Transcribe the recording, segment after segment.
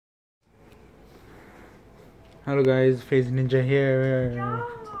Hello guys, Phase Ninja here.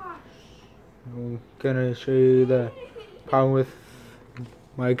 I'm gonna show you the problem with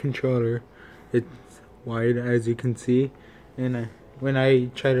my controller. It's wide as you can see, and when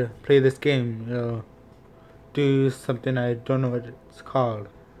I try to play this game, it'll do something I don't know what it's called.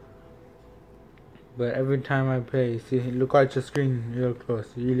 But every time I play, see, look at the screen real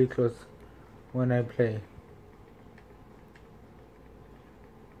close, really close when I play.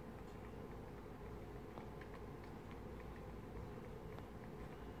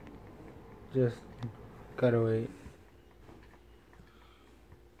 Just gotta wait.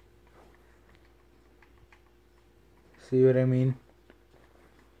 See what I mean?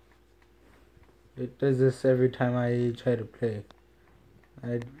 It does this every time I try to play.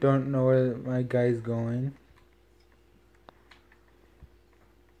 I don't know where my guy's going.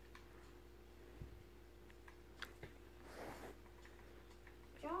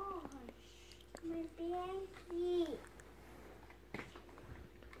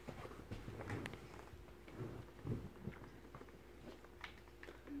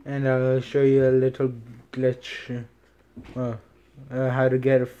 And I'll show you a little glitch, how to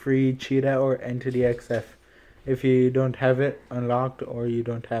get a free cheetah or Entity XF if you don't have it unlocked or you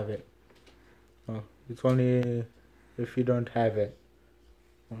don't have it. Well, it's only if you don't have it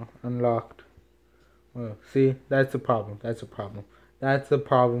unlocked. Well, see, that's the problem. That's the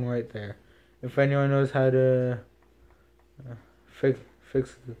problem right there. If anyone knows how to fix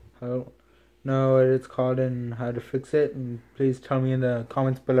how know what it's called and how to fix it, and please tell me in the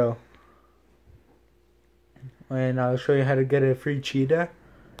comments below. And I'll show you how to get a free cheetah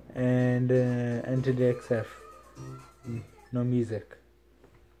and enter the XF. No music.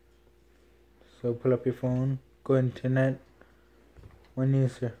 So pull up your phone, go internet, money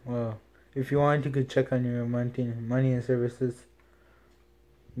and well, if you want, you could check on your money and services.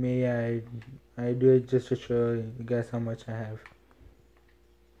 I do it just to show you guys how much I have.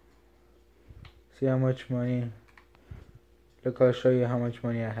 See how much money. Look, I'll show you how much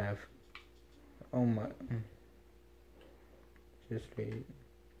money I have. Oh my. Just wait.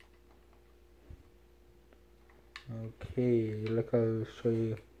 Okay, look, I'll show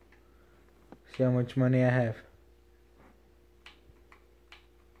you. See how much money I have.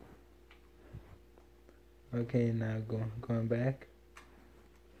 Okay, now going back.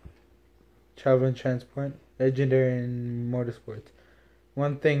 Travel and transport, legendary and motorsports.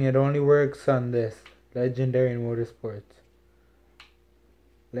 One thing, it only works on this. Legendary and motorsports.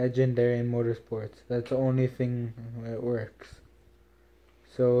 Legendary and motorsports. That's the only thing it works.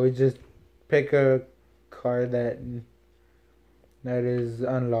 So just pick a car that is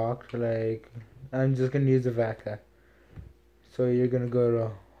unlocked. Like, I'm just gonna use a Vaca. So you're gonna go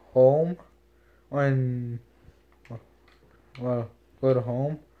to home, go to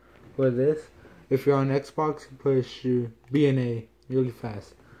home for this. If you're on Xbox, push B and A really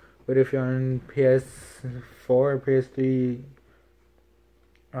fast. But if you're on PS4 or PS3,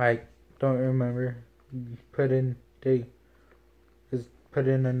 I don't remember. Just put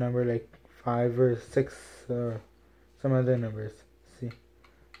in a number like 5 or 6 or some other numbers. See,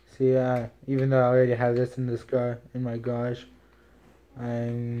 even though I already have this in my garage,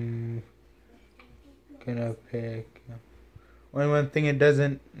 I'm gonna pick. Only one thing, it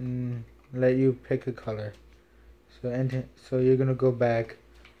doesn't let you pick a color. So you're gonna go back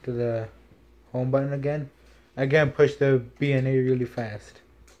to the home button again. Again, push the B and A really fast.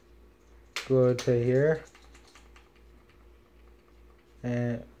 Go to here.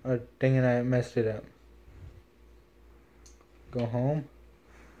 And dang it, I messed it up. Go home.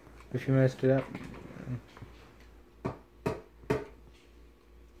 If you messed it up.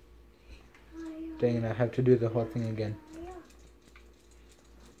 Dang it, I have to do the whole thing again.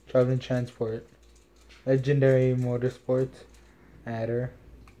 Travel and transport. Legendary motorsports. Adder.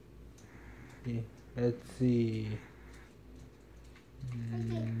 Let's see.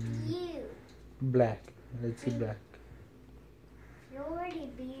 Black. Let's see black. You already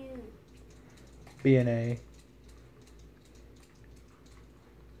viewed. B and A.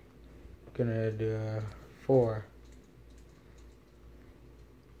 Gonna do 4.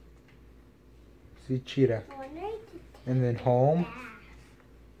 See cheetah. And then home.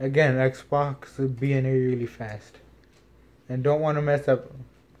 Again, Xbox B and A really fast. And don't want to mess up.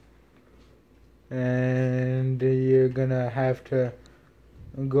 And you're gonna have to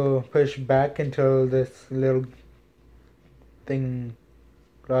go push back until this little thing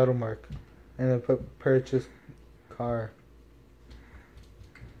auto mark, and then put purchase car.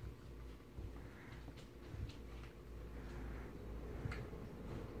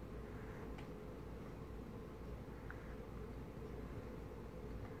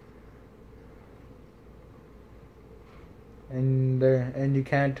 and you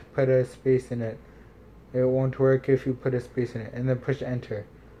can't put a space in it. It won't work if you put a space in it, and then push enter.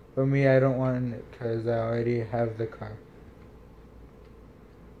 But me, I don't want it because I already have the car.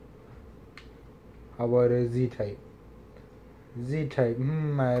 How about a Z-Type? Z-Type,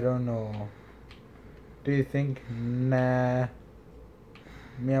 I don't know. Do you think? Nah.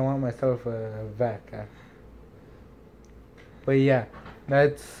 Me, I want myself a VAC. But yeah,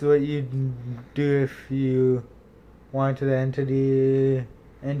 that's what you do if you want the entity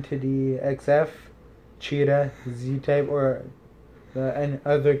XF, Cheetah, Z-Type, or any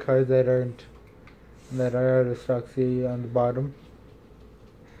other cars that are out of stock. See on the bottom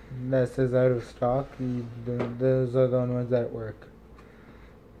that says out of stock. Those are the only ones that work.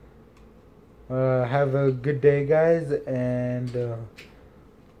 Have a good day, guys, and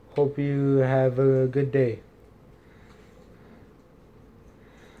hope you have a good day.